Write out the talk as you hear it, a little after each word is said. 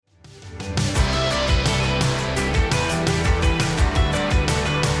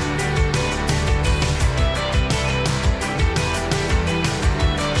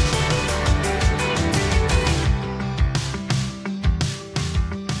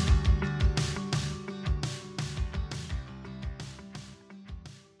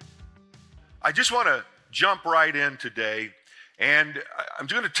I just want to jump right in today, and I'm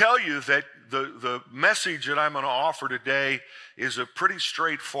going to tell you that the message that I'm going to offer today is a pretty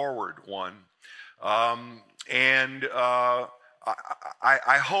straightforward one, and I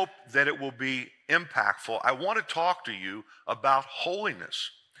hope that it will be impactful. I want to talk to you about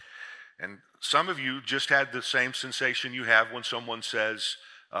holiness, and some of you just had the same sensation you have when someone says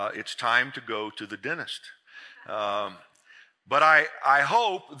it's time to go to the dentist. But I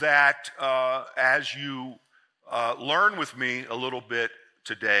hope that as you learn with me a little bit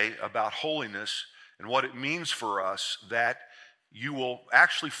today about holiness and what it means for us, that you will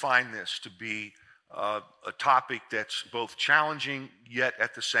actually find this to be a topic that's both challenging yet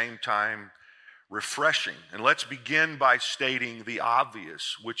at the same time refreshing. And let's begin by stating the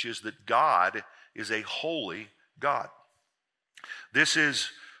obvious, which is that God is a holy God. This is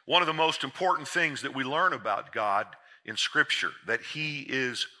one of the most important things that we learn about God in Scripture, that He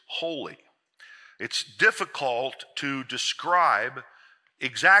is holy. It's difficult to describe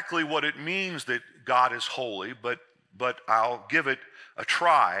exactly what it means that God is holy, but I'll give it a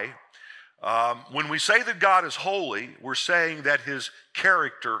try. When we say that God is holy, we're saying that His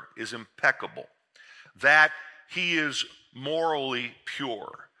character is impeccable, that He is morally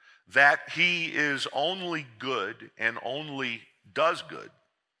pure, that He is only good and only does good,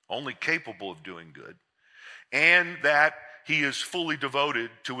 only capable of doing good, and that He is fully devoted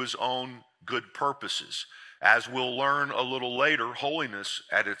to His own good purposes. As we'll learn a little later, holiness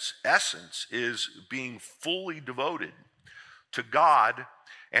at its essence is being fully devoted to God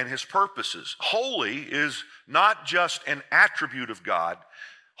and His purposes. Holy is not just an attribute of God.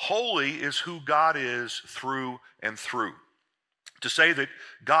 Holy is who God is through and through. To say that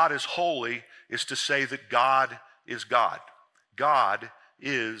God is holy is to say that God is God. God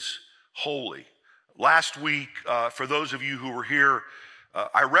is holy. Last week, for those of you who were here,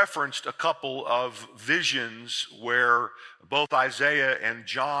 I referenced a couple of visions where both Isaiah and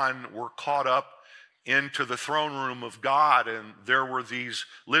John were caught up into the throne room of God, and there were these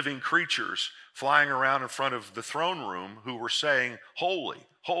living creatures flying around in front of the throne room who were saying, "Holy,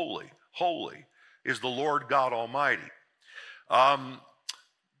 holy, holy is the Lord God Almighty."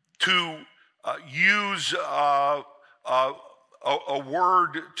 To use a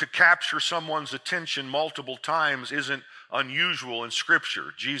word to capture someone's attention multiple times isn't unusual in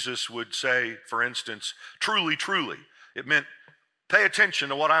Scripture. Jesus would say, for instance, "Truly, truly." It meant pay attention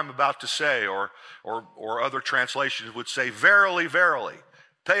to what I'm about to say, or other translations would say, "Verily, verily."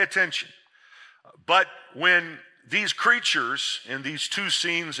 Pay attention. But when these creatures in these two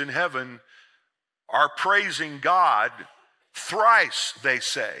scenes in heaven are praising God, thrice they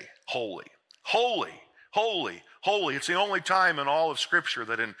say, "Holy, holy, holy, holy." It's the only time in all of Scripture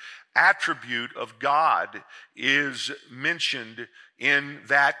that an attribute of God is mentioned in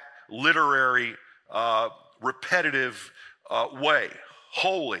that literary, repetitive way.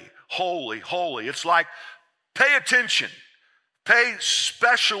 Holy, holy, holy. It's like, pay attention, pay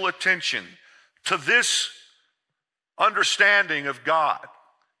special attention to this understanding of God.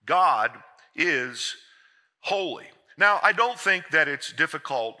 God is holy. Now, I don't think that it's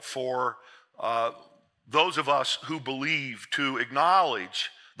difficult for those of us who believe to acknowledge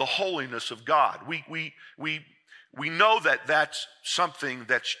the holiness of God. We know that that's something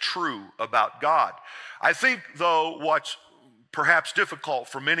that's true about God. I think, though, what's perhaps difficult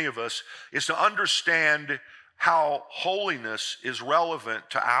for many of us is to understand how holiness is relevant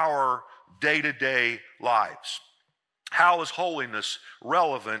to our day-to-day lives. How is holiness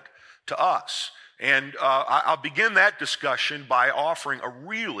relevant to us? And I'll begin that discussion by offering a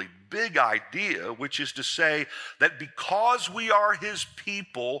really big idea, which is to say that because we are His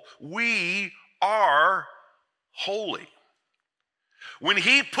people, we are holy. When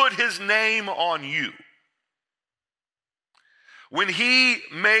He put His name on you, when He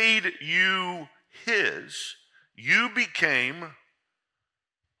made you His, you became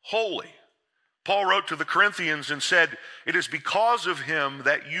holy. Paul wrote to the Corinthians and said, "It is because of Him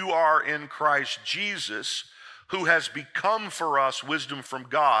that you are in Christ Jesus, who has become for us wisdom from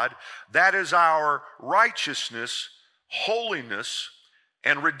God. That is our righteousness, holiness,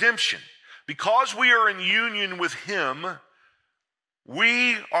 and redemption." Because we are in union with Him,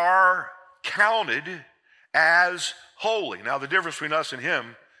 we are counted as holy. Now, the difference between us and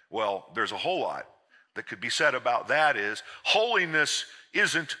Him, well, there's a whole lot that could be said about that. Is holiness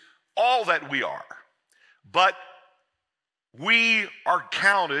isn't all that we are, but we are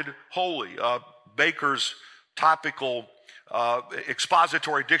counted holy. Baker's topical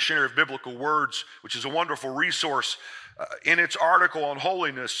expository dictionary of biblical words, which is a wonderful resource, in its article on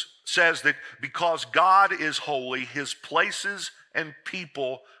holiness says that because God is holy, His places and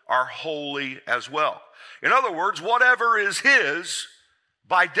people are holy as well. In other words, whatever is his,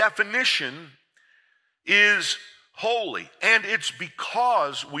 by definition, is holy. And it's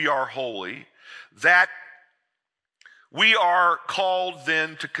because we are holy that we are called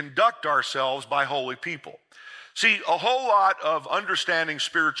then to conduct ourselves by holy people. See, a whole lot of understanding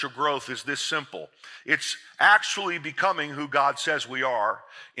spiritual growth is this simple. It's actually becoming who God says we are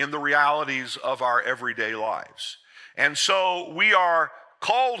in the realities of our everyday lives. And so we are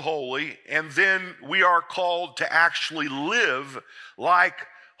called holy, and then we are called to actually live like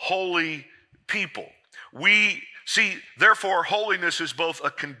holy people. We see, therefore, holiness is both a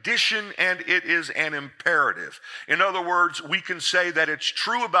condition and it is an imperative. In other words, we can say that it's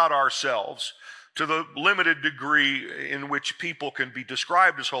true about ourselves to the limited degree in which people can be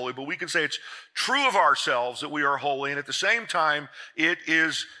described as holy, but we can say it's true of ourselves that we are holy, and at the same time,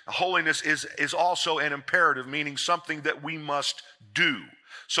 holiness is also an imperative, meaning something that we must do.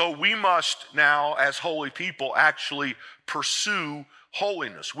 So we must now, as holy people, actually pursue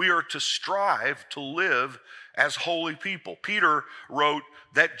holiness. We are to strive to live as holy people. Peter wrote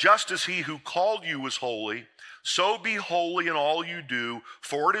that just as he who called you was holy, so be holy in all you do,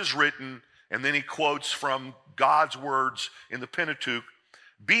 for it is written, and then he quotes from God's words in the Pentateuch,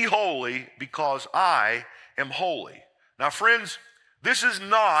 be holy because I am holy. Now, friends, this is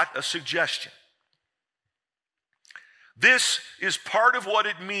not a suggestion. This is part of what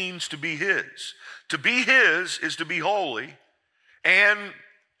it means to be his. To be his is to be holy and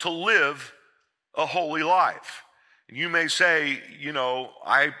to live a holy life. And you may say,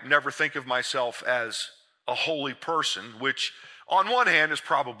 I never think of myself as a holy person, which on one hand is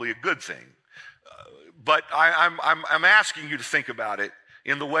probably a good thing. But I'm asking you to think about it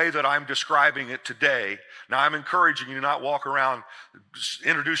in the way that I'm describing it today. Now, I'm encouraging you to not walk around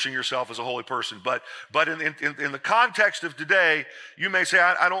introducing yourself as a holy person. But in the context of today, you may say,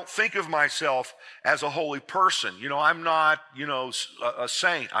 I don't think of myself as a holy person. I'm not, a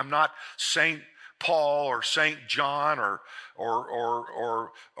saint. I'm not Saint Paul or Saint John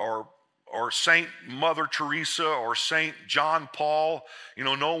or Saint Mother Teresa or Saint John Paul.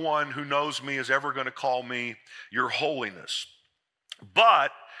 No one who knows me is ever going to call me your holiness.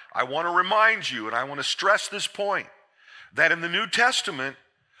 But I want to remind you, and I want to stress this point, that in the New Testament,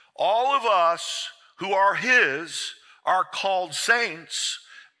 all of us who are his are called saints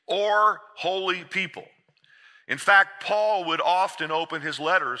or holy people. In fact, Paul would often open his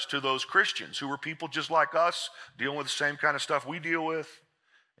letters to those Christians who were people just like us, dealing with the same kind of stuff we deal with,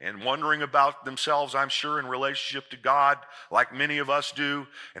 and wondering about themselves, I'm sure, in relationship to God, like many of us do.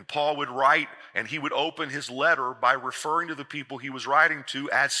 And Paul would write, and he would open his letter by referring to the people he was writing to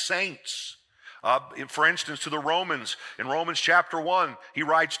as saints. For instance, to the Romans, in Romans chapter 1, he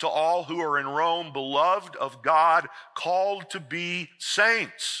writes, to all who are in Rome, beloved of God, called to be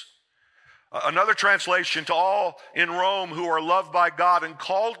saints. Another translation, to all in Rome who are loved by God and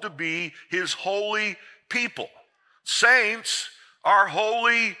called to be his holy people. Saints are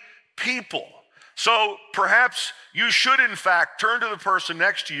holy people. So perhaps you should, in fact, turn to the person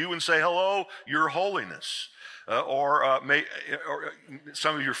next to you and say, hello, your holiness. Or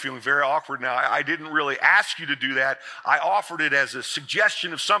some of you are feeling very awkward now. I didn't really ask you to do that. I offered it as a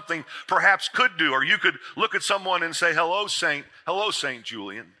suggestion of something perhaps could do. Or you could look at someone and say, hello, Saint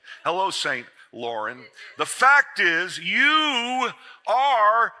Julian. Hello, Saint Lauren. The fact is, you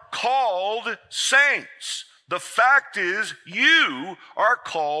are called saints. The fact is, you are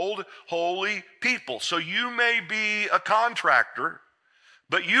called holy people. So you may be a contractor,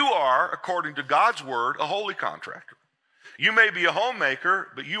 but you are, according to God's word, a holy contractor. You may be a homemaker,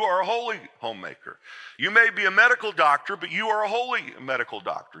 but you are a holy homemaker. You may be a medical doctor, but you are a holy medical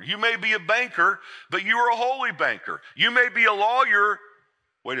doctor. You may be a banker, but you are a holy banker. You may be a lawyer.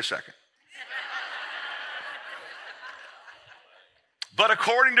 Wait a second. But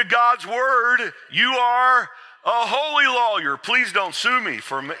according to God's word, you are a holy lawyer. Please don't sue me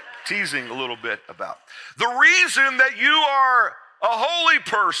for teasing a little bit about. The reason that you are a holy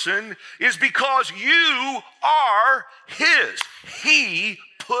person is because you are his. He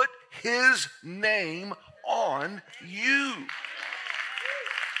put his name on you.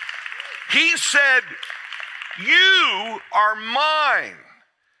 He said, you are mine,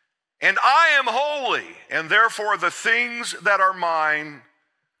 and I am holy, and therefore the things that are mine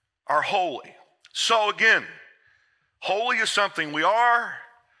are holy. So again, holy is something we are,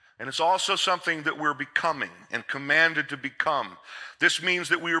 and it's also something that we're becoming and commanded to become. This means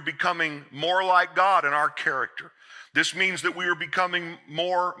that we are becoming more like God in our character. This means that we are becoming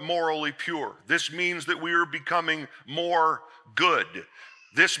more morally pure. This means that we are becoming more good.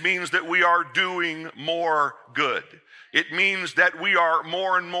 This means that we are doing more good. It means that we are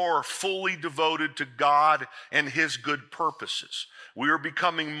more and more fully devoted to God and His good purposes. We are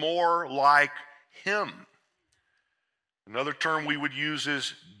becoming more like Him. Another term we would use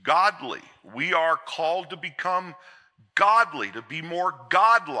is godly. We are called to become godly, to be more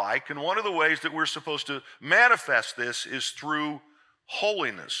godlike, and one of the ways that we're supposed to manifest this is through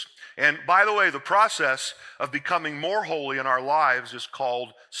holiness. And by the way, the process of becoming more holy in our lives is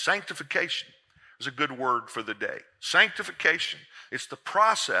called sanctification. It's a good word for the day. Sanctification. It's the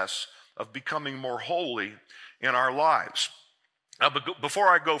process of becoming more holy in our lives. Now, before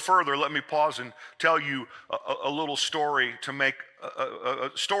I go further, let me pause and tell you a little story to make a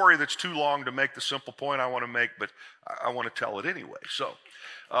story that's too long to make the simple point I want to make, but I want to tell it anyway.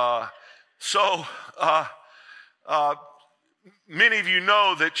 Many of you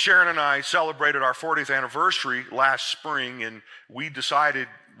know that Sharon and I celebrated our 40th anniversary last spring, and we decided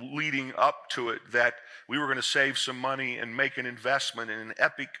leading up to it that we were going to save some money and make an investment in an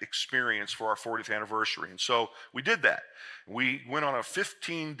epic experience for our 40th anniversary. And so we did that. We went on a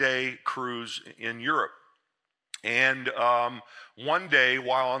 15-day cruise in Europe. And one day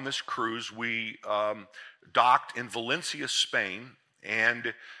while on this cruise, we docked in Valencia, Spain,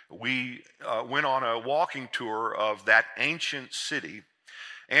 and we went on a walking tour of that ancient city.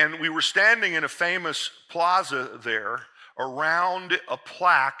 And we were standing in a famous plaza there around a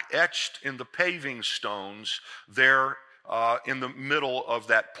plaque etched in the paving stones there in the middle of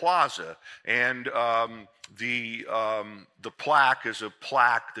that plaza. And the plaque is a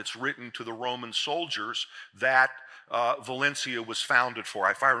plaque that's written to the Roman soldiers that Valencia was founded for.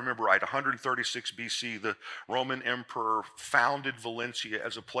 If I remember right, 136 BC, the Roman emperor founded Valencia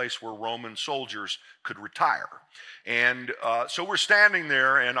as a place where Roman soldiers could retire. And so we're standing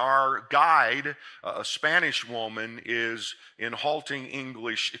there, and our guide, a Spanish woman, is in halting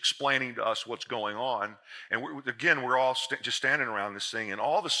English explaining to us what's going on. And we're all just standing around this thing, and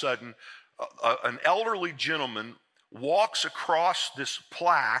all of a sudden, an elderly gentleman walks across this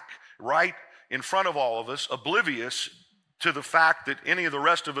plaque right in front of all of us, oblivious to the fact that any of the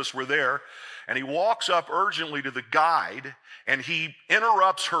rest of us were there. And he walks up urgently to the guide, and he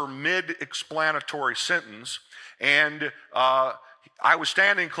interrupts her mid-explanatory sentence. And I was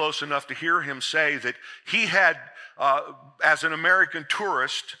standing close enough to hear him say that he had, as an American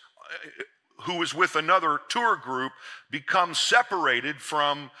tourist who was with another tour group, become separated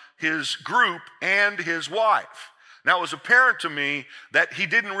from his group and his wife. Now, it was apparent to me that he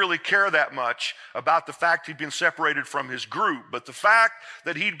didn't really care that much about the fact he'd been separated from his group, but the fact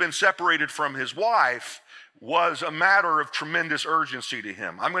that he'd been separated from his wife was a matter of tremendous urgency to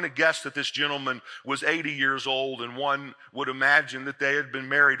him. I'm going to guess that this gentleman was 80 years old, and one would imagine that they had been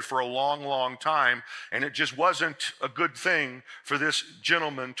married for a long, long time, and it just wasn't a good thing for this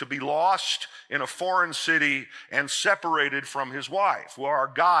gentleman to be lost in a foreign city and separated from his wife. Well,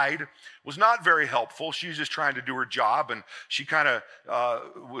 our guide was not very helpful. She was just trying to do her job, and she kind of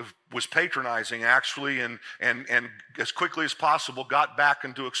was patronizing, actually, and as quickly as possible got back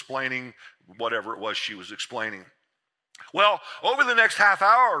into explaining whatever it was she was explaining. Well, over the next half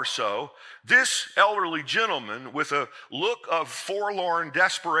hour or so, this elderly gentleman, with a look of forlorn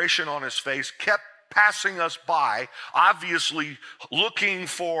desperation on his face, kept passing us by, obviously looking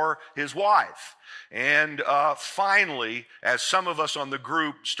for his wife. And finally, as some of us on the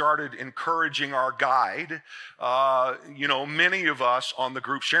group started encouraging our guide, many of us on the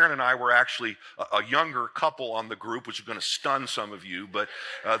group, Sharon and I were actually a younger couple on the group, which is going to stun some of you, but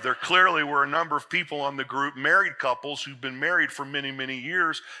there clearly were a number of people on the group, married couples who've been married for many, many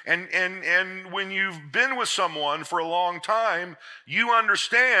years. And when you've been with someone for a long time, you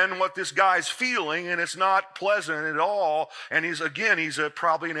understand what this guy's feeling, and it's not pleasant at all. And he's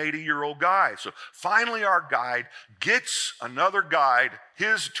probably an 80-year-old guy. So finally, our guide gets another guide,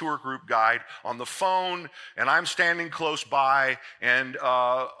 his tour group guide, on the phone, and I'm standing close by, and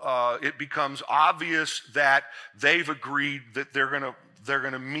it becomes obvious that they've agreed that they're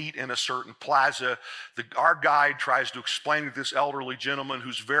going to meet in a certain plaza. Our guide tries to explain to this elderly gentleman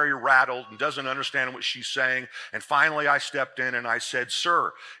who's very rattled and doesn't understand what she's saying. And finally, I stepped in and I said,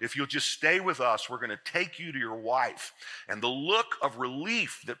 "Sir, if you'll just stay with us, we're going to take you to your wife." And the look of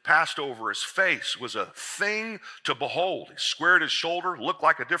relief that passed over his face was a thing to behold. He squared his shoulder, looked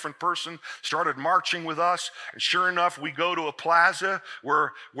like a different person, started marching with us. And sure enough, we go to a plaza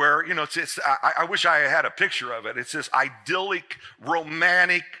where I wish I had a picture of it. It's this idyllic,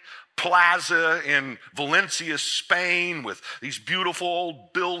 romantic plaza in Valencia, Spain, with these beautiful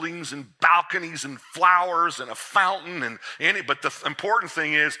old buildings and balconies and flowers and a fountain. But the important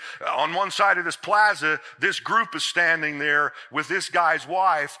thing is, on one side of this plaza, this group is standing there with this guy's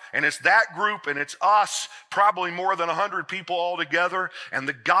wife, and it's that group and it's us, probably more than 100 people all together, and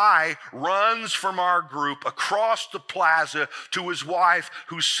the guy runs from our group across the plaza to his wife,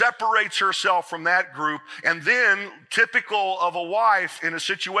 who separates herself from that group, and then, typical of a wife in a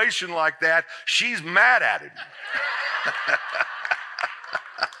situation like that, she's mad at him.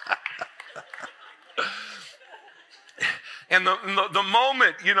 And the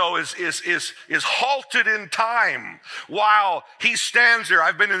moment, is halted in time while he stands there.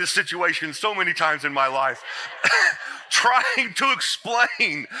 I've been in this situation so many times in my life, trying to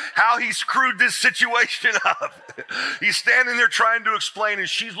explain how he screwed this situation up. He's standing there trying to explain, and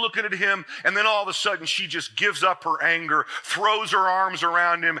she's looking at him, and then all of a sudden she just gives up her anger, throws her arms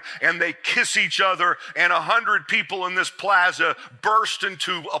around him, and they kiss each other, and 100 people in this plaza burst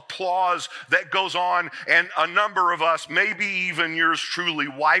into applause that goes on, and a number of us, maybe even yours truly,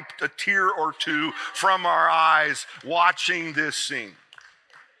 wiped a tear or two from our eyes watching this scene.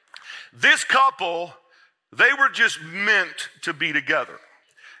 This couple, they were just meant to be together,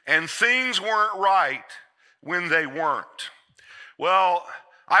 and things weren't right when they weren't. Well,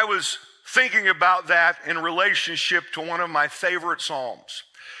 I was thinking about that in relationship to one of my favorite Psalms,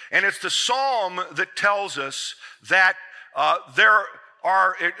 and it's the Psalm that tells us that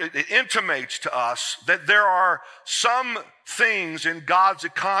it intimates to us that there are some things in God's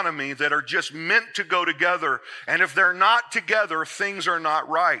economy that are just meant to go together, and if they're not together, things are not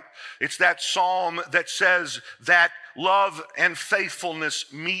right. It's that psalm that says that love and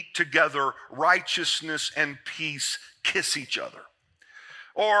faithfulness meet together, righteousness and peace kiss each other.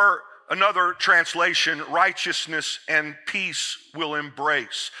 Or another translation, righteousness and peace will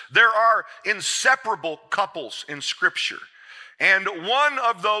embrace. There are inseparable couples in Scripture. And one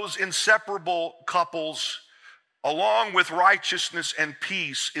of those inseparable couples, along with righteousness and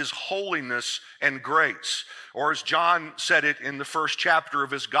peace, is holiness and grace. Or as John said it in the first chapter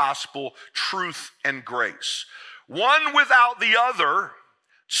of his gospel, truth and grace. One without the other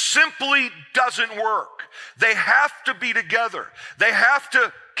simply doesn't work. They have to be together. They have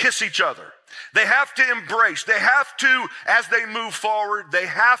to kiss each other. They have to embrace. They have to, as they move forward, they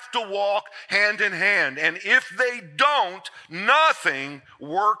have to walk hand in hand. And if they don't, nothing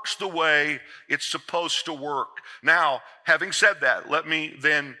works the way it's supposed to work. Now, having said that, let me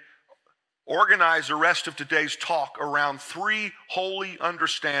then organize the rest of today's talk around three holy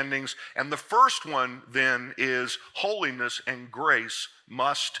understandings. And the first one then is holiness and grace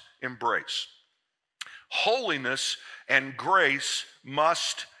must embrace. Holiness and grace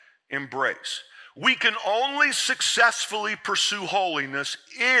must embrace. We can only successfully pursue holiness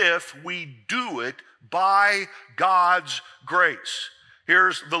if we do it by God's grace.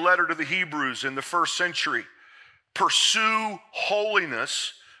 Here's the letter to the Hebrews in the first century. Pursue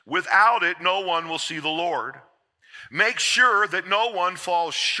holiness. Without it, no one will see the Lord. Make sure that no one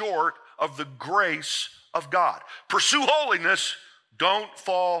falls short of the grace of God. Pursue holiness. Don't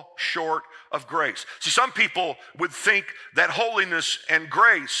fall short of grace. See, some people would think that holiness and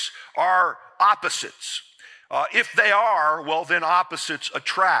grace are opposites. If they are, well, then opposites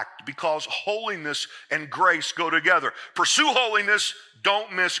attract, because holiness and grace go together. Pursue holiness,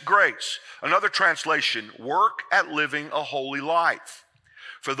 don't miss grace. Another translation, work at living a holy life.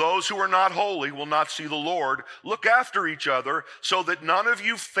 For those who are not holy will not see the Lord. Look after each other so that none of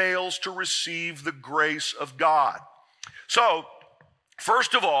you fails to receive the grace of God. So,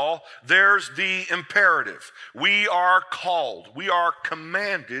 first of all, there's the imperative. We are called, we are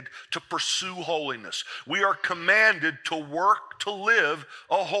commanded to pursue holiness. We are commanded to work to live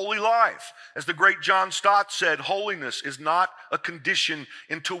a holy life. As the great John Stott said, holiness is not a condition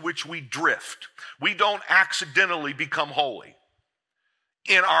into which we drift. We don't accidentally become holy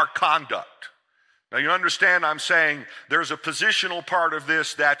in our conduct. Now you understand I'm saying there's a positional part of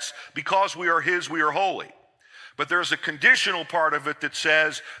this that's because we are His, we are holy. But there's a conditional part of it that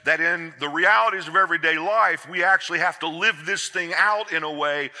says that in the realities of everyday life, we actually have to live this thing out in a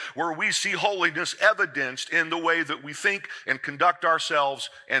way where we see holiness evidenced in the way that we think and conduct ourselves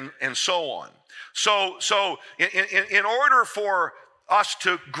and so on. So in order for us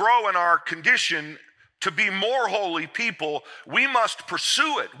to grow in our condition to be more holy people, we must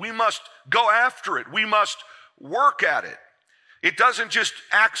pursue it. We must go after it. We must work at it. It doesn't just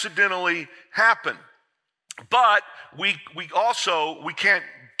accidentally happen. But we can't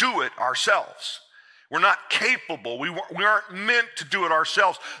do it ourselves. We're not capable. We aren't meant to do it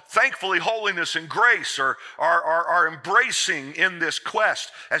ourselves. Thankfully, holiness and grace are embracing in this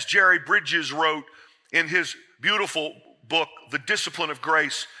quest. As Jerry Bridges wrote in his beautiful book, The Discipline of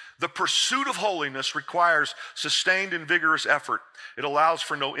Grace, the pursuit of holiness requires sustained and vigorous effort. It allows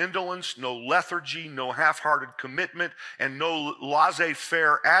for no indolence, no lethargy, no half-hearted commitment, and no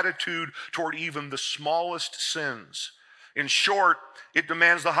laissez-faire attitude toward even the smallest sins. In short, it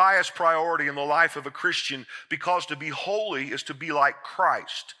demands the highest priority in the life of a Christian, because to be holy is to be like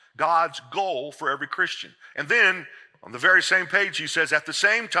Christ, God's goal for every Christian. And then, on the very same page, he says, at the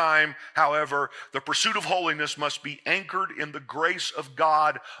same time, however, the pursuit of holiness must be anchored in the grace of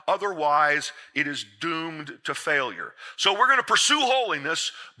God. Otherwise, it is doomed to failure. So we're going to pursue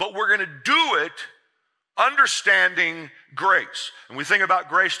holiness, but we're going to do it understanding grace. And we think about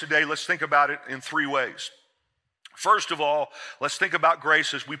grace today, let's think about it in three ways. First of all, let's think about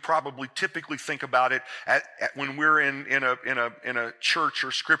grace as we probably typically think about it when we're in a church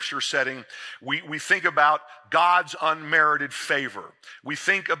or scripture setting. We think about God's unmerited favor. We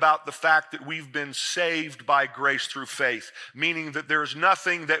think about the fact that we've been saved by grace through faith, meaning that there's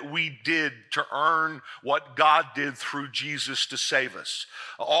nothing that we did to earn what God did through Jesus to save us.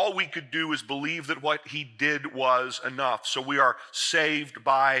 All we could do is believe that what he did was enough. So we are saved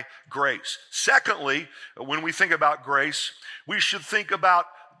by grace. Secondly, when we think about grace, we should think about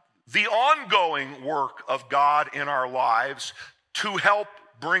the ongoing work of God in our lives to help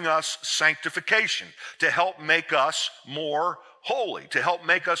bring us sanctification, to help make us more holy, to help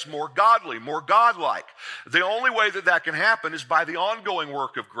make us more godly, more godlike. The only way that that can happen is by the ongoing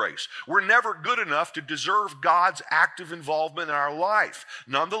work of grace. We're never good enough to deserve God's active involvement in our life.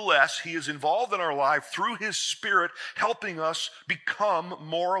 Nonetheless, he is involved in our life through his Spirit, helping us become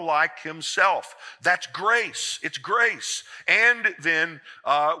more like himself. That's grace. It's grace. And then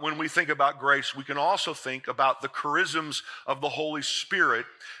when we think about grace, we can also think about the charisms of the Holy Spirit,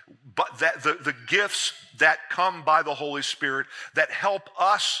 but that the gifts that come by the Holy Spirit that help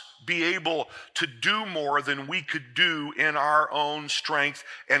us be able to do more than we could do in our own strength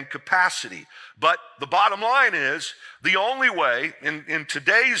and capacity. But the bottom line is, the only way in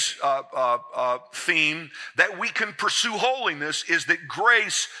today's theme that we can pursue holiness is that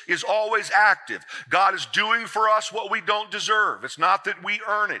grace is always active. God is doing for us what we don't deserve. It's not that we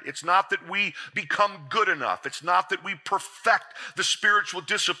earn it. It's not that we become good enough. It's not that we perfect the spiritual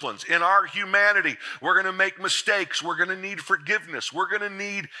disciplines. In our humanity, we're going to make mistakes. We're going to need forgiveness. We're going to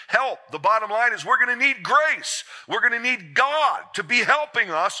need help. The bottom line is, we're going to need grace. We're going to need God to be helping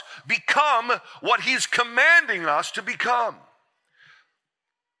us become what he's commanding us to become.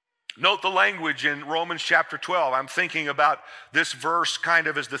 Note the language in Romans chapter 12. I'm thinking about this verse kind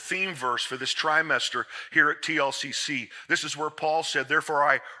of as the theme verse for this trimester here at TLCC. This is where Paul said, therefore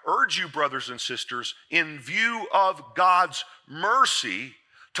I urge you, brothers and sisters, in view of God's mercy,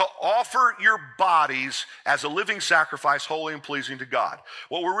 to offer your bodies as a living sacrifice, holy and pleasing to God.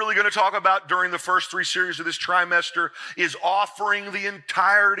 What we're really going to talk about during the first three series of this trimester is offering the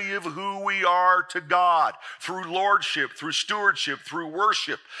entirety of who we are to God through lordship, through stewardship, through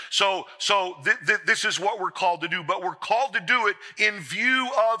worship. So this is what we're called to do, but we're called to do it in view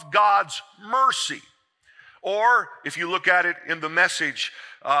of God's mercy. Or if you look at it in the Message,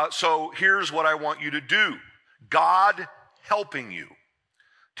 so here's what I want you to do. God helping you.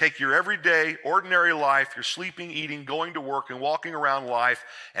 Take your everyday, ordinary life, your sleeping, eating, going to work, and walking around life,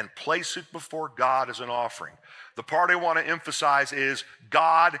 and place it before God as an offering. The part I want to emphasize is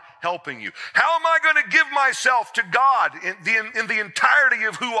God helping you. How am I going to give myself to God in the entirety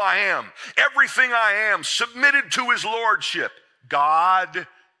of who I am? Everything I am, submitted to his lordship. God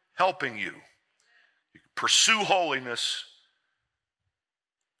helping you. Pursue holiness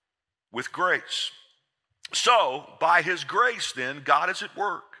with grace. So, by his grace then, God is at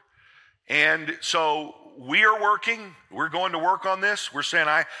work. And so we are working. We're going to work on this. We're saying,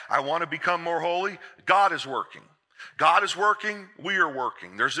 I want to become more holy. God is working. God is working. We are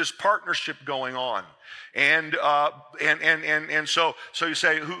working. There's this partnership going on. And so you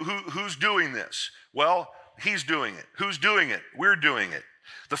say, who's doing this? Well, he's doing it. Who's doing it? We're doing it.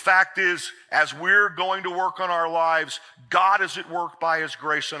 The fact is, as we're going to work on our lives, God is at work by his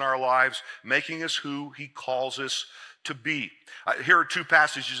grace in our lives, making us who he calls us to be. Here are two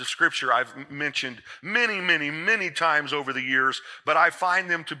passages of scripture I've mentioned many times over the years, but I find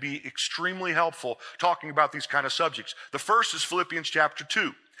them to be extremely helpful talking about these kind of subjects. The first is Philippians chapter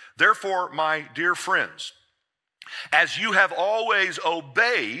 2. Therefore, my dear friends, as you have always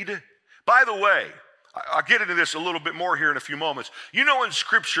obeyed, by the way, I'll get into this a little bit more here in a few moments. You know, in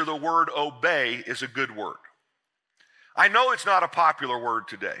scripture, the word obey is a good word. I know it's not a popular word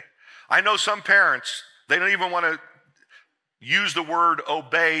today. I know some parents, they don't even want to use the word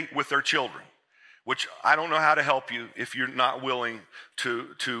obey with their children, which I don't know how to help you if you're not willing to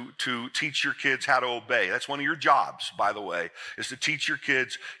teach your kids how to obey. That's one of your jobs, by the way, is to teach your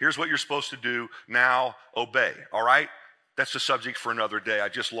kids, here's what you're supposed to do, now obey, all right? That's the subject for another day. I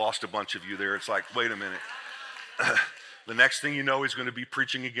just lost a bunch of you there. It's like, wait a minute. The next thing you know, he's going to be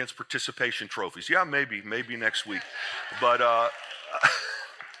preaching against participation trophies. Yeah, maybe next week. But,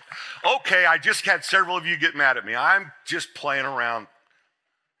 okay, I just had several of you get mad at me. I'm just playing around.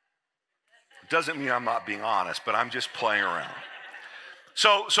 Doesn't mean I'm not being honest, but I'm just playing around.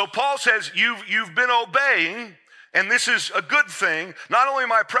 So Paul says, you've been obeying, and this is a good thing, not only in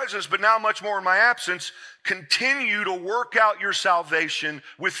my presence, but now much more in my absence. Continue to work out your salvation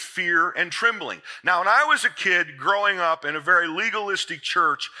with fear and trembling. Now, when I was a kid growing up in a very legalistic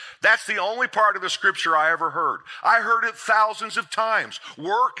church, that's the only part of the scripture I ever heard. I heard it thousands of times.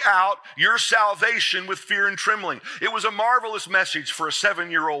 Work out your salvation with fear and trembling. It was a marvelous message for a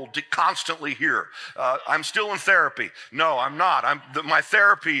 7-year-old to constantly hear. I'm still in therapy. No, I'm not. My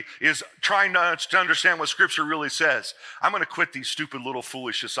therapy is trying to understand what scripture really says. I'm going to quit these stupid little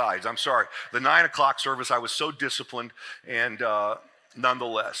foolish asides. I'm sorry. The 9 o'clock service, I was so disciplined, and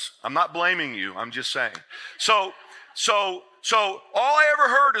nonetheless, I'm not blaming you. I'm just saying. So all I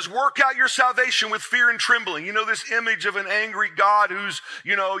ever heard is work out your salvation with fear and trembling. You know, this image of an angry God who's,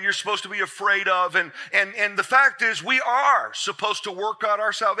 you're supposed to be afraid of. And the fact is, we are supposed to work out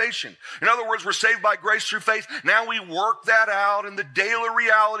our salvation. In other words, we're saved by grace through faith. Now we work that out in the daily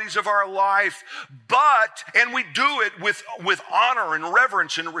realities of our life. And we do it with honor and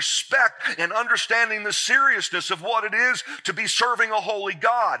reverence and respect and understanding the seriousness of what it is to be serving a holy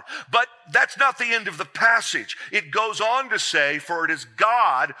God. But that's not the end of the passage. It goes on to say, for it is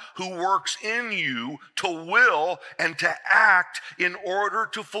God who works in you to will and to act in order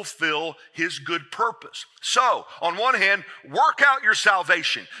to fulfill his good purpose. So, on one hand, work out your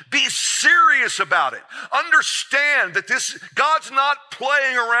salvation. Be serious about it. Understand that God's not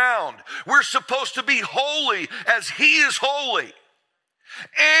playing around. We're supposed to be holy as he is holy.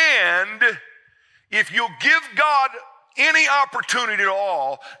 And if you'll give God any opportunity at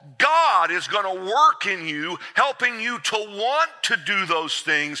all, God is going to work in you, helping you to want to do those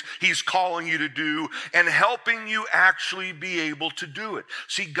things he's calling you to do and helping you actually be able to do it.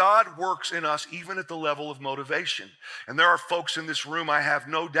 See, God works in us even at the level of motivation. And there are folks in this room, I have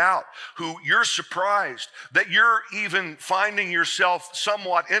no doubt, who you're surprised that you're even finding yourself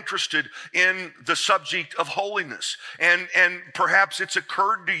somewhat interested in the subject of holiness. And perhaps it's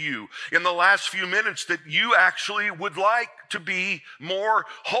occurred to you in the last few minutes that you actually would like to be more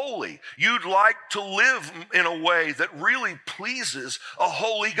holy. You'd like to live in a way that really pleases a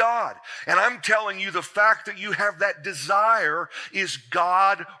holy God. And I'm telling you, the fact that you have that desire is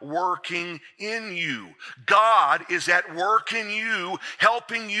God working in you. God is at work in you,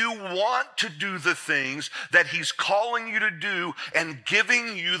 helping you want to do the things that he's calling you to do and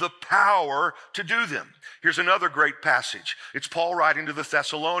giving you the power to do them. Here's another great passage. It's Paul writing to the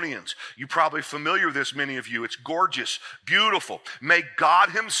Thessalonians. You're probably familiar with this, many of you. It's gorgeous, beautiful. May God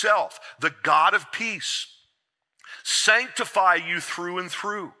himself, the God of peace, sanctify you through and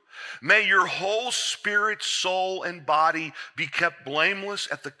through. May your whole spirit, soul, and body be kept blameless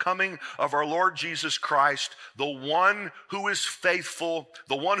at the coming of our Lord Jesus Christ, the one who is faithful,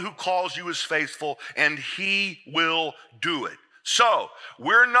 the one who calls you is faithful, and he will do it. So,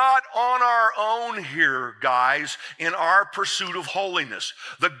 we're not on our own here, guys, in our pursuit of holiness.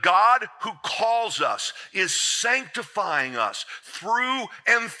 The God who calls us is sanctifying us through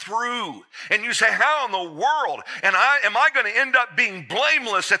and through. And you say, how in the world am I going to end up being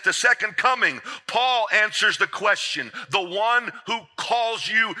blameless at the second coming? Paul answers the question. The one who calls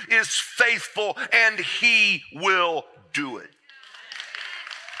you is faithful, and he will do it.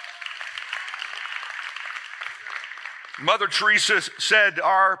 Mother Teresa said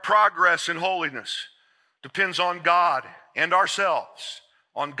our progress in holiness depends on God and ourselves,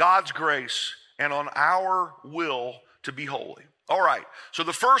 on God's grace and on our will to be holy. All right, so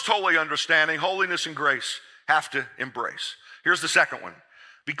the first holy understanding, holiness and grace, have to embrace. Here's the second one.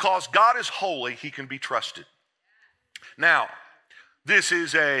 Because God is holy, he can be trusted. Now, this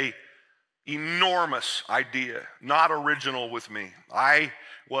is an enormous idea, not original with me. I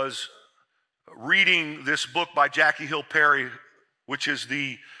was reading this book by Jackie Hill Perry, which is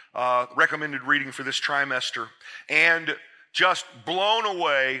the recommended reading for this trimester, and just blown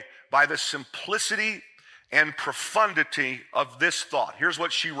away by the simplicity and profundity of this thought. Here's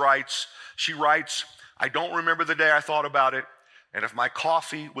what she writes. She writes, I don't remember the day I thought about it, and if my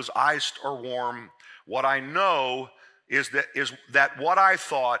coffee was iced or warm, what I know is that what I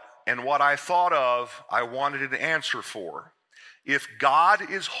thought and what I thought of, I wanted an answer for. If God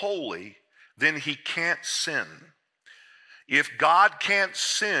is holy, then he can't sin. If God can't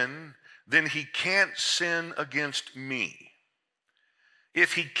sin, then he can't sin against me.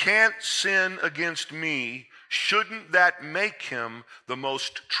 If he can't sin against me, shouldn't that make him the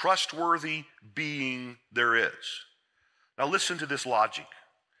most trustworthy being there is? Now listen to this logic.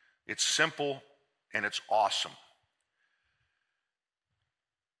 It's simple and it's awesome.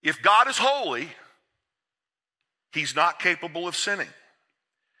 If God is holy, he's not capable of sinning.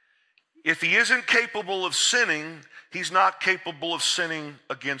 If he isn't capable of sinning, he's not capable of sinning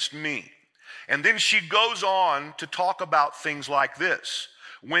against me. And then she goes on to talk about things like this.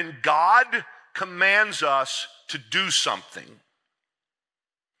 When God commands us to do something,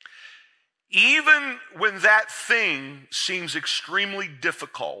 even when that thing seems extremely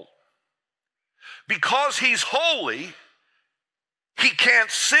difficult, because he's holy, he can't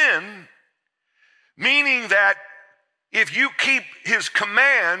sin, meaning that if you keep his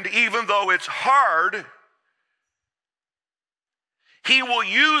command, even though it's hard, he will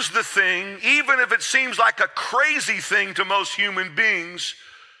use the thing, even if it seems like a crazy thing to most human beings,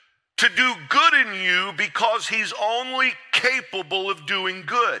 to do good in you because he's only capable of doing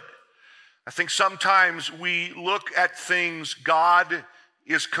good. I think sometimes we look at things God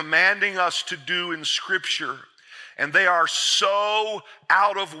is commanding us to do in Scripture, and they are so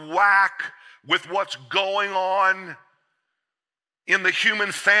out of whack with what's going on in the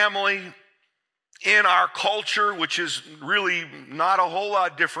human family, in our culture, which is really not a whole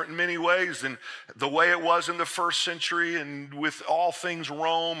lot different in many ways than the way it was in the first century, and with all things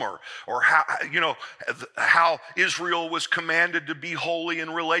Rome, or how Israel was commanded to be holy in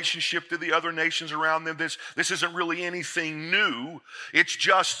relationship to the other nations around them. This isn't really anything new. It's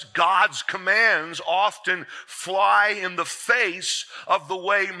just God's commands often fly in the face of the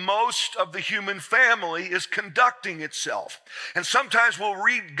way most of the human family is conducting itself. And sometimes we'll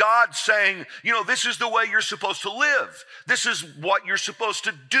read God saying, this is the way you're supposed to live. This is what you're supposed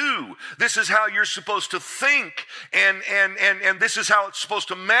to do. This is how you're supposed to think, and this is how it's supposed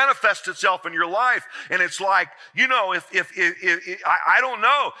to manifest itself in your life. And it's like, if I don't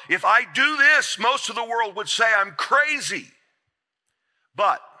know, if I do this, most of the world would say I'm crazy.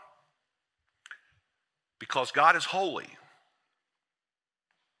 But because God is holy,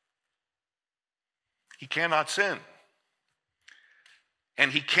 he cannot sin.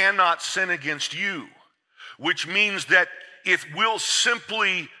 And he cannot sin against you, which means that if we'll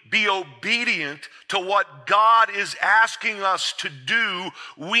simply be obedient to what God is asking us to do,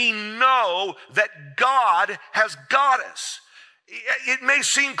 we know that God has got us. It may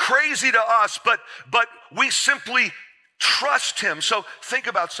seem crazy to us, but we simply trust him. So think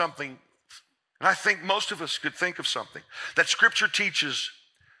about something, and I think most of us could think of something that Scripture teaches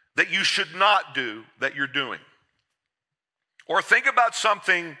that you should not do that you're doing. Or think about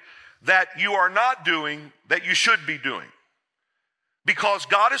something that you are not doing that you should be doing. Because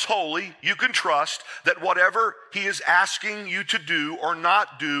God is holy, you can trust that whatever he is asking you to do or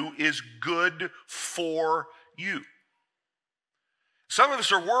not do is good for you. Some of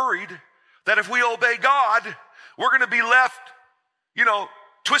us are worried that if we obey God, we're going to be left,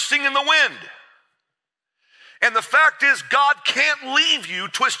 twisting in the wind. And the fact is, God can't leave you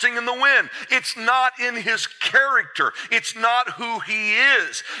twisting in the wind. It's not in his character. It's not who he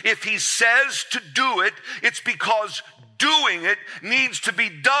is. If he says to do it, it's because doing it needs to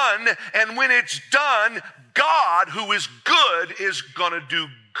be done. And when it's done, God, who is good, is going to do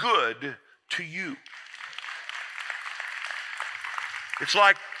good to you. It's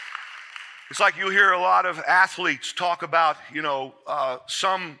like you'll hear a lot of athletes talk about,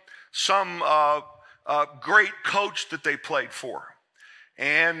 some great coach that they played for.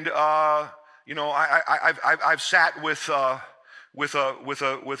 And I've sat with a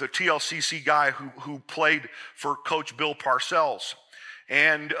TLCC guy who played for Coach Bill Parcells.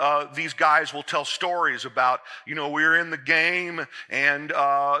 And these guys will tell stories about, we were in the game and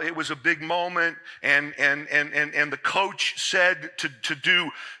it was a big moment, and the coach said to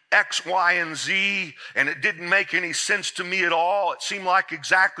do X, Y, and Z, and it didn't make any sense to me at all. It seemed like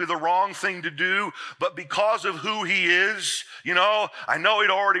exactly the wrong thing to do, but because of who he is, I know he'd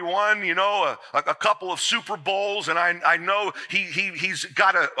already won, a couple of Super Bowls, and I know he's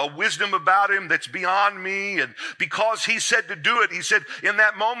got a wisdom about him that's beyond me, and because he said to do it, he said, in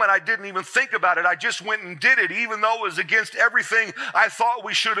that moment, I didn't even think about it. I just went and did it, even though it was against everything I thought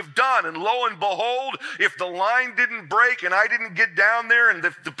we should have done. And lo and behold, if the line didn't break and I didn't get down there and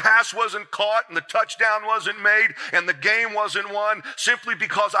the pass wasn't caught and the touchdown wasn't made and the game wasn't won simply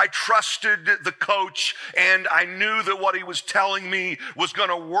because I trusted the coach and I knew that what he was telling me was going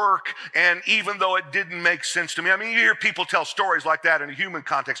to work, and even though it didn't make sense to me. I mean, you hear people tell stories like that in a human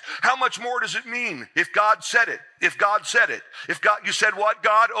context. How much more does it mean if God said it? If God said it. If God, you said what,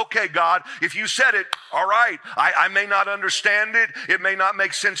 God? Okay, God, if you said it, all right. I may not understand it. It may not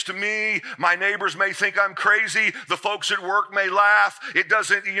make sense to me. My neighbors may think I'm crazy. The folks at work may laugh. It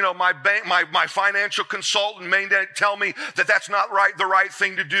doesn't, my bank, my financial consultant may tell me that that's not the right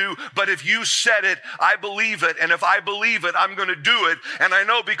thing to do. But if you said it, I believe it. And if I believe it, I'm going to do it. And I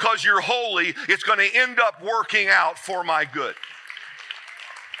know because you're holy, it's going to end up working out for my good.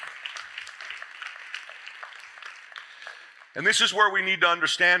 And this is where we need to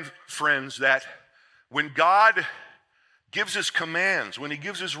understand, friends, that when God gives us commands, when he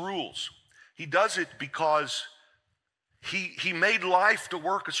gives us rules, he does it because he made life to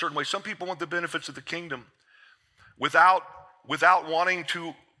work a certain way. Some people want the benefits of the kingdom without wanting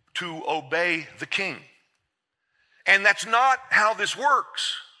to obey the king. And that's not how this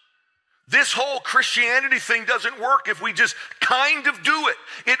works. This whole Christianity thing doesn't work if we just kind of do it.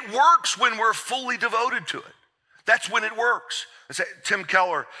 It works when we're fully devoted to it. That's when it works. Tim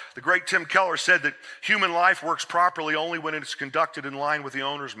Keller, the great Tim Keller, said that human life works properly only when it's conducted in line with the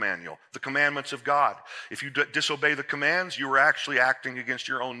owner's manual, the commandments of God. If you disobey the commands, you are actually acting against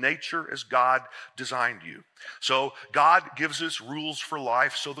your own nature as God designed you. So God gives us rules for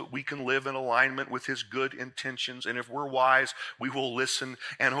life so that we can live in alignment with his good intentions. And if we're wise, we will listen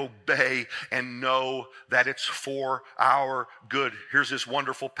and obey and know that it's for our good. Here's this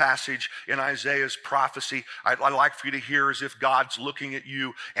wonderful passage in Isaiah's prophecy I'd like for you to hear, as if God's looking at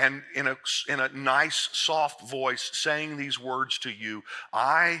you and in a nice, soft voice saying these words to you.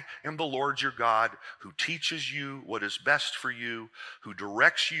 I am the Lord your God, who teaches you what is best for you, who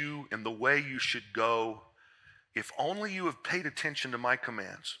directs you in the way you should go. If only you have paid attention to my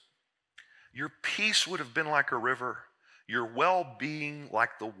commands, your peace would have been like a river, your well-being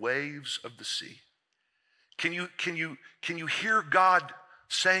like the waves of the sea. Can you hear God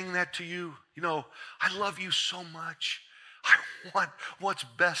saying that to you? I love you so much. I want what's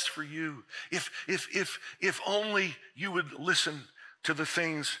best for you. If only you would listen to the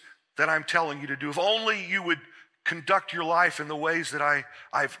things that I'm telling you to do. If only you would conduct your life in the ways that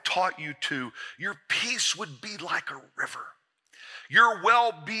I've taught you to, your peace would be like a river. Your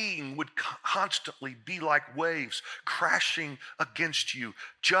well-being would constantly be like waves crashing against you.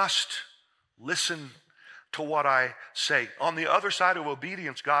 Just listen to what I say. On the other side of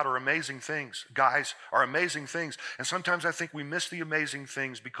obedience, God, are amazing things. Guys, are amazing things. And sometimes I think we miss the amazing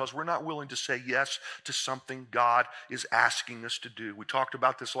things because we're not willing to say yes to something God is asking us to do. We talked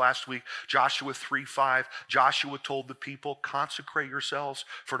about this last week, Joshua 3:5. Joshua told the people, consecrate yourselves,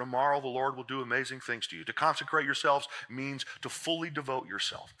 for tomorrow the Lord will do amazing things to you. To consecrate yourselves means to fully devote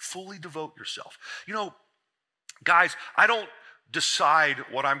yourself. Fully devote yourself. Guys, I don't decide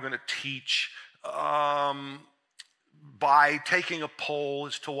what I'm going to teach by taking a poll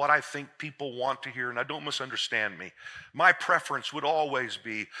as to what I think people want to hear. And don't misunderstand me. My preference would always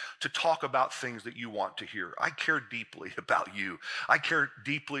be to talk about things that you want to hear. I care deeply about you. I care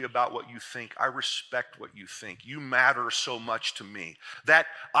deeply about what you think. I respect what you think. You matter so much to me that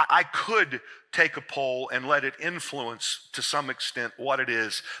I could take a poll and let it influence to some extent what it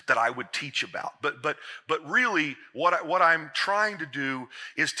is that I would teach about. But really what I'm trying to do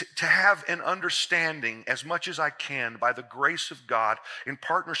is to have an understanding as much as I can by the grace of God in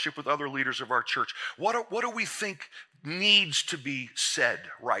partnership with other leaders of our church. What do we think needs to be said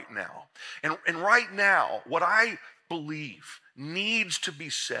right now? And right now, what I believe needs to be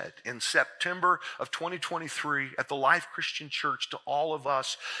said in September of 2023 at the Life Christian Church to all of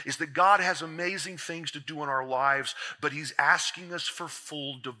us is that God has amazing things to do in our lives, but he's asking us for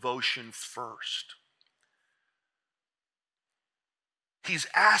full devotion first. He's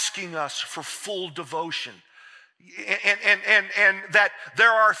asking us for full devotion. And that there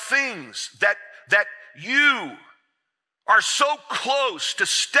are things that you are so close to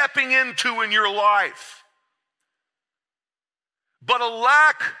stepping into in your life, but a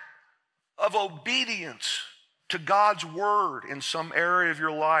lack of obedience to God's word in some area of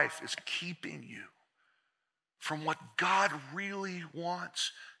your life is keeping you from what God really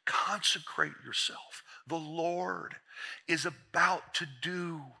wants. Consecrate yourself. The Lord is about to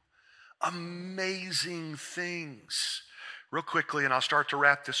do amazing things. Real quickly, and I'll start to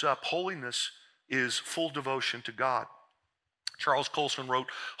wrap this up. Holiness is full devotion to God. Charles Colson wrote,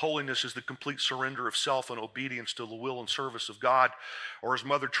 holiness is the complete surrender of self and obedience to the will and service of God. Or as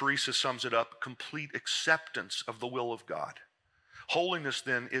Mother Teresa sums it up, complete acceptance of the will of God. Holiness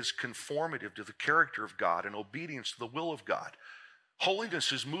then is conformative to the character of God and obedience to the will of God.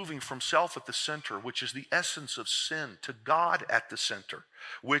 Holiness is moving from self at the center, which is the essence of sin, to God at the center,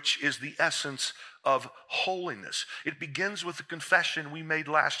 which is the essence of holiness. It begins with the confession we made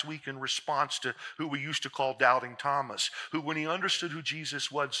last week in response to who we used to call Doubting Thomas, who, when he understood who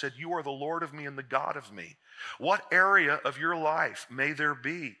Jesus was, said, "You are the Lord of me and the God of me." What area of your life may there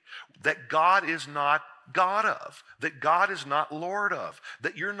be that God is not God of, that God is not Lord of,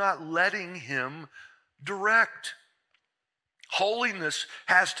 that you're not letting him direct? Holiness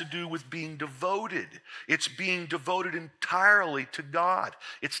has to do with being devoted. It's being devoted entirely to God.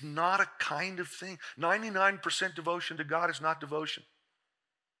 It's not a kind of thing. 99% devotion to God is not devotion.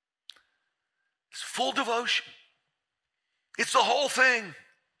 It's full devotion. It's the whole thing.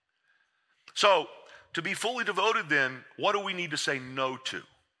 So, to be fully devoted then, what do we need to say no to?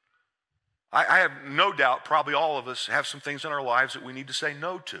 I have no doubt probably all of us have some things in our lives that we need to say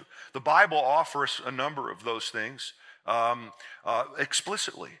no to. The Bible offers a number of those things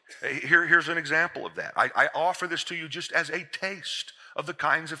explicitly. Here's an example of that. I offer this to you just as a taste of the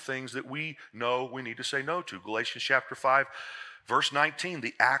kinds of things that we know we need to say no to. Galatians chapter 5, verse 19,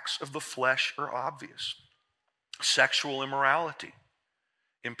 the acts of the flesh are obvious. Sexual immorality,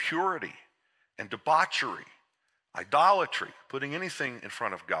 impurity, and debauchery, idolatry, putting anything in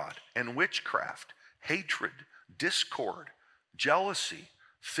front of God, and witchcraft, hatred, discord, jealousy,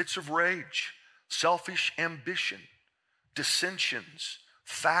 fits of rage, selfish ambition, dissensions,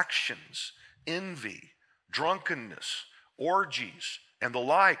 factions, envy, drunkenness, orgies, and the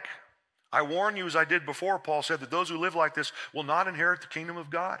like. I warn you, as I did before, Paul said, that those who live like this will not inherit the kingdom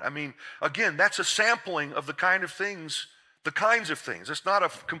of God. I mean, again, that's a sampling of the kinds of things. It's not a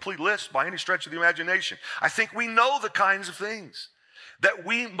complete list by any stretch of the imagination. I think we know the kinds of things that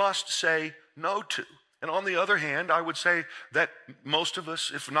we must say no to. And on the other hand, I would say that most of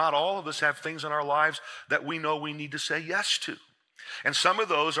us, if not all of us, have things in our lives that we know we need to say yes to. And some of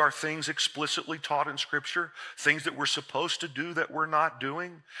those are things explicitly taught in Scripture, things that we're supposed to do that we're not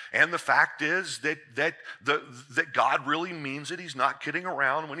doing. And the fact is that God really means it. He's not kidding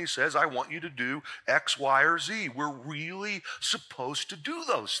around when he says, I want you to do X, Y, or Z. We're really supposed to do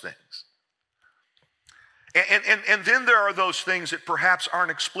those things. And then there are those things that perhaps aren't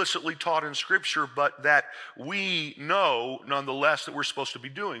explicitly taught in Scripture, but that we know nonetheless that we're supposed to be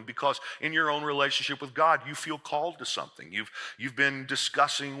doing, because in your own relationship with God, you feel called to something. You've been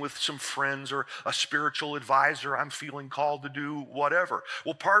discussing with some friends or a spiritual advisor, I'm feeling called to do whatever.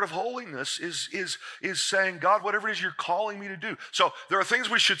 Well, part of holiness is saying, God, whatever it is you're calling me to do. So there are things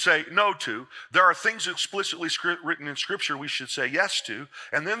we should say no to. There are things explicitly written in Scripture we should say yes to.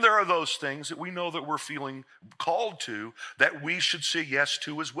 And then there are those things that we know that we're feeling called to that we should say yes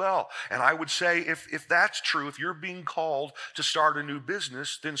to as well. And I would say if that's true, if you're being called to start a new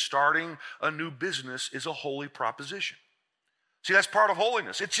business, then starting a new business is a holy proposition. See, that's part of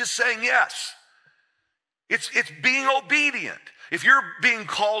holiness. It's just saying yes. It's being obedient. If you're being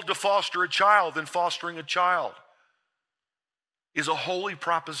called to foster a child, then fostering a child is a holy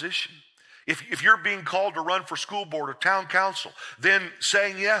proposition. If you're being called to run for school board or town council, then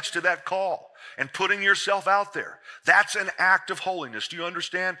saying yes to that call and putting yourself out there, that's an act of holiness. Do you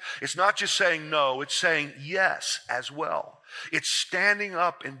understand? It's not just saying no, it's saying yes as well. It's standing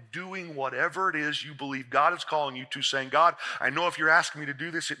up and doing whatever it is you believe God is calling you to, saying, God, I know if you're asking me to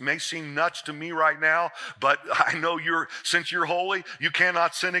do this, it may seem nuts to me right now, but I know since you're holy, you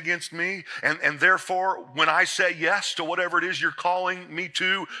cannot sin against me. And therefore, when I say yes to whatever it is you're calling me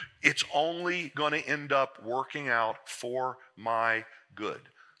to, it's only going to end up working out for my good.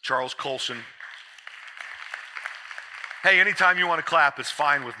 Charles Colson. Hey, anytime you want to clap, it's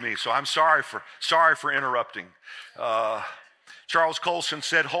fine with me. So I'm sorry for interrupting. Charles Colson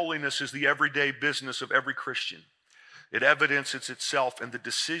said, holiness is the everyday business of every Christian. It evidences itself in the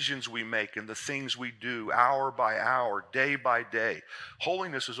decisions we make and the things we do hour by hour, day by day.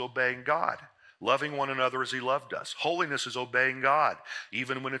 Holiness is obeying God, loving one another as he loved us. Holiness is obeying God,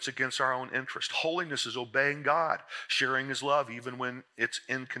 even when it's against our own interest. Holiness is obeying God, sharing his love, even when it's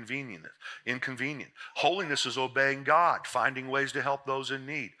inconvenient. Holiness is obeying God, finding ways to help those in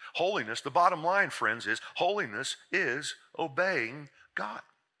need. Holiness, the bottom line, friends, is holiness is obeying God.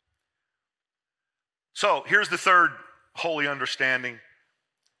 So here's the third holy understanding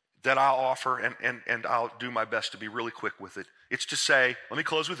that I'll offer, and I'll do my best to be really quick with it. It's to say, let me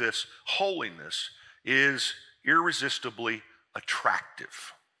close with this, holiness is irresistibly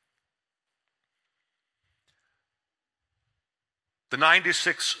attractive. The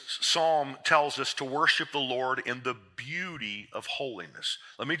 96th Psalm tells us to worship the Lord in the beauty of holiness.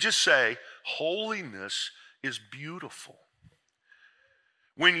 Let me just say, holiness is beautiful.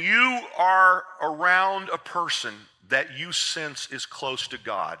 When you are around a person that you sense is close to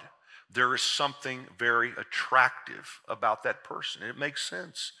God, there is something very attractive about that person. It makes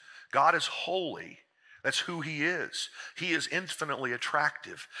sense. God is holy. That's who he is. He is infinitely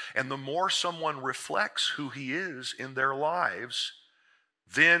attractive. And the more someone reflects who he is in their lives,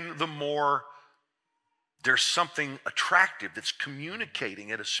 then the more there's something attractive that's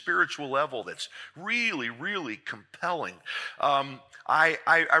communicating at a spiritual level that's really, really compelling. I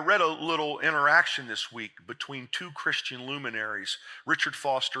read a little interaction this week between two Christian luminaries, Richard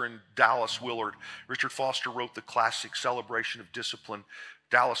Foster and Dallas Willard. Richard Foster wrote the classic Celebration of Discipline.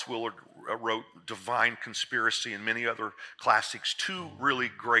 Dallas Willard wrote Divine Conspiracy and many other classics, two really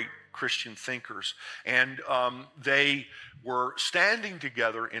great Christian thinkers. And they were standing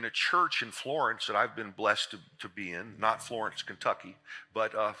together in a church in Florence that I've been blessed to be in, not Florence, Kentucky,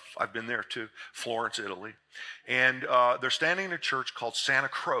 but I've been there too, Florence, Italy. And they're standing in a church called Santa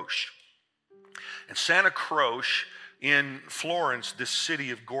Croce. And Santa Croce in Florence, this city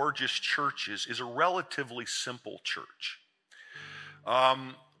of gorgeous churches, is a relatively simple church.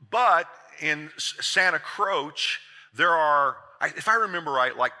 But in Santa Croce, there are, if I remember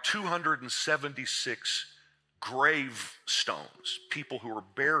right, like 276 gravestones, people who are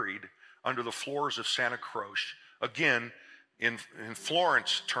buried under the floors of Santa Croce. Again, in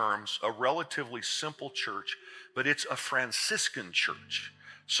Florence terms, a relatively simple church, but it's a Franciscan church.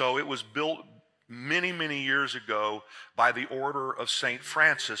 So it was built many, many years ago by the order of St.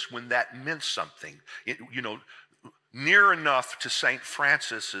 Francis when that meant something. Near enough to St.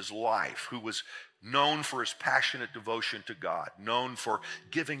 Francis's life, who was known for his passionate devotion to God, known for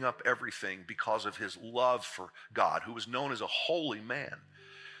giving up everything because of his love for God, who was known as a holy man.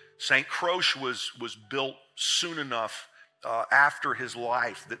 St. Croce was built soon enough after his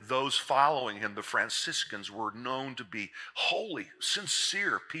life that those following him, the Franciscans, were known to be holy,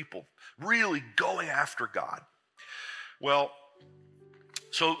 sincere people, really going after God. Well,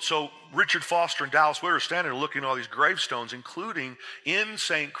 So Richard Foster and Dallas Willard are standing there looking at all these gravestones, including in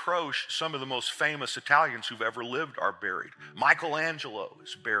St. Croce, some of the most famous Italians who've ever lived are buried. Michelangelo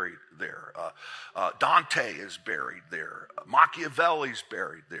is buried there. Dante is buried there. Machiavelli's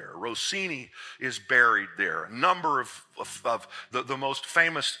buried there. Rossini is buried there. A number of the most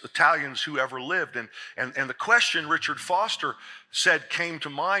famous Italians who ever lived. And the question Richard Foster said came to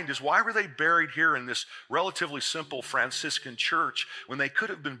mind is, why were they buried here in this relatively simple Franciscan church when they could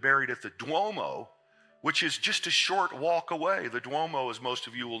have been buried at the Duomo, which is just a short walk away? The Duomo, as most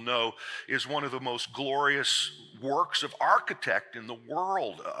of you will know, is one of the most glorious works of architect in the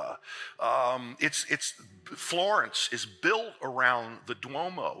world. Florence is built around the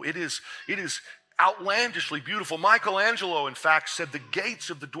Duomo. It is outlandishly beautiful. Michelangelo, in fact, said the gates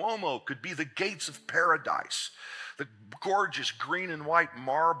of the Duomo could be the gates of paradise. The gorgeous green and white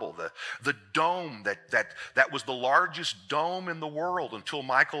marble, the dome that was the largest dome in the world until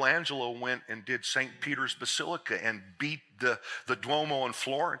Michelangelo went and did St. Peter's Basilica and beat the Duomo in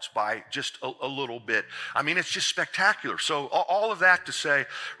Florence by just a little bit. I mean, it's just spectacular. So all of that to say,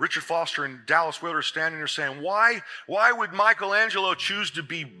 Richard Foster and Dallas Willard are standing there saying, why would Michelangelo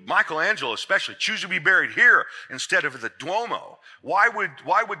especially choose to be buried here instead of the Duomo? Why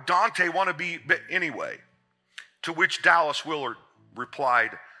would Dante want to be anyway? To which Dallas Willard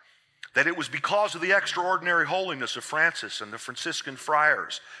replied that it was because of the extraordinary holiness of Francis and the Franciscan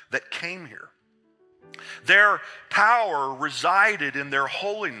friars that came here. Their power resided in their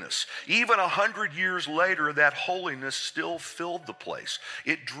holiness. Even 100 years later, that holiness still filled the place.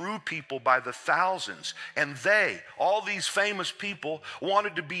 It drew people by the thousands, and all these famous people,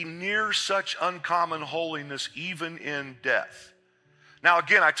 wanted to be near such uncommon holiness even in death. Now,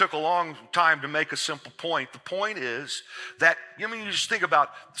 again, I took a long time to make a simple point. The point is that, you just think about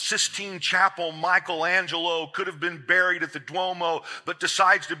Sistine Chapel. Michelangelo could have been buried at the Duomo, but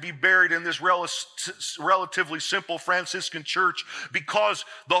decides to be buried in this relatively simple Franciscan church because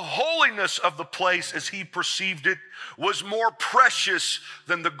the holiness of the place, as he perceived it, was more precious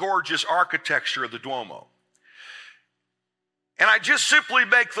than the gorgeous architecture of the Duomo. And I just simply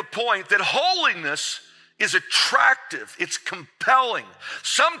make the point that holiness is attractive, it's compelling,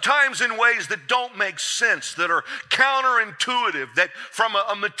 sometimes in ways that don't make sense, that are counterintuitive, that from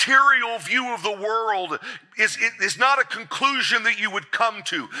a material view of the world is not a conclusion that you would come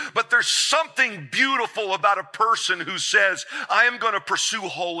to. But there's something beautiful about a person who says, I am going to pursue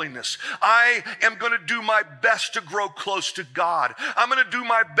holiness. I am going to do my best to grow close to God. I'm going to do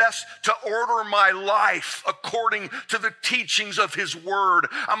my best to order my life according to the teachings of his word.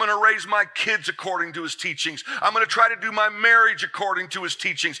 I'm going to raise my kids according to his teachings. teachings. I'm going to try to do my marriage according to his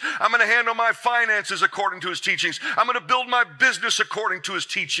teachings. I'm going to handle my finances according to his teachings. I'm going to build my business according to his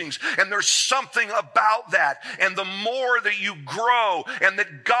teachings. And there's something about that. And the more that you grow and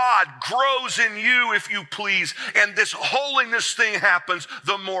that God grows in you, if you please, and this holiness thing happens,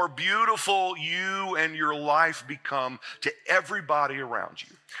 the more beautiful you and your life become to everybody around you.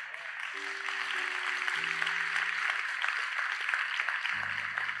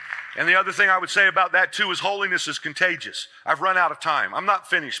 And the other thing I would say about that too is holiness is contagious. I've run out of time. I'm not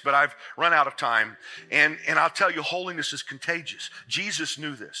finished, but I've run out of time. And I'll tell you, holiness is contagious. Jesus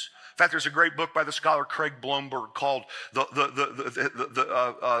knew this. In fact, there's a great book by the scholar Craig Blomberg called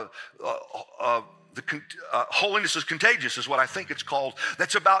Holiness is Contagious is what I think it's called.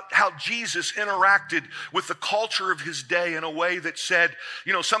 That's about how Jesus interacted with the culture of his day in a way that said,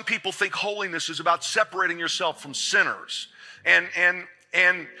 you know, some people think holiness is about separating yourself from sinners.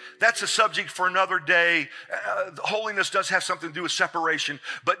 And that's a subject for another day. Holiness does have something to do with separation,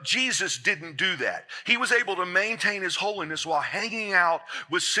 but Jesus didn't do that. He was able to maintain his holiness while hanging out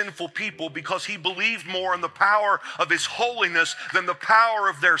with sinful people because he believed more in the power of his holiness than the power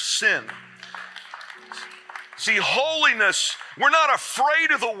of their sin. See, holiness, we're not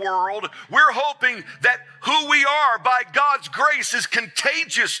afraid of the world. We're hoping that who we are by God's grace is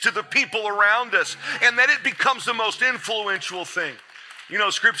contagious to the people around us and that it becomes the most influential thing. You know,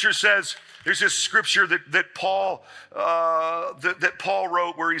 Scripture says, there's this scripture that Paul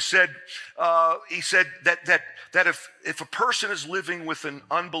wrote where he said that if a person is living with an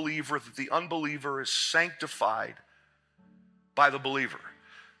unbeliever, that the unbeliever is sanctified by the believer.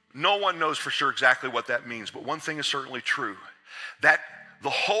 No one knows for sure exactly what that means, but one thing is certainly true, that the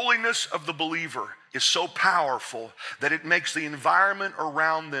holiness of the believer is so powerful that it makes the environment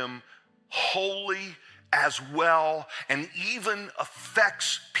around them holy as well, and even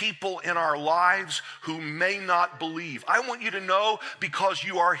affects people in our lives who may not believe. I want you to know, because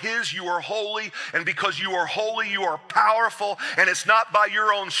you are his, you are holy, and because you are holy, you are powerful, and it's not by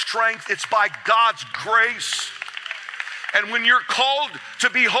your own strength, it's by God's grace. And when you're called to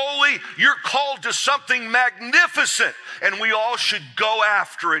be holy, you're called to something magnificent, and we all should go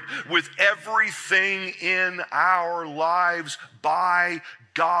after it with everything in our lives by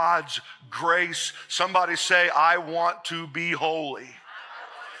God's grace. Somebody say, I want to be holy.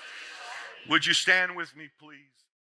 Would you stand with me, please?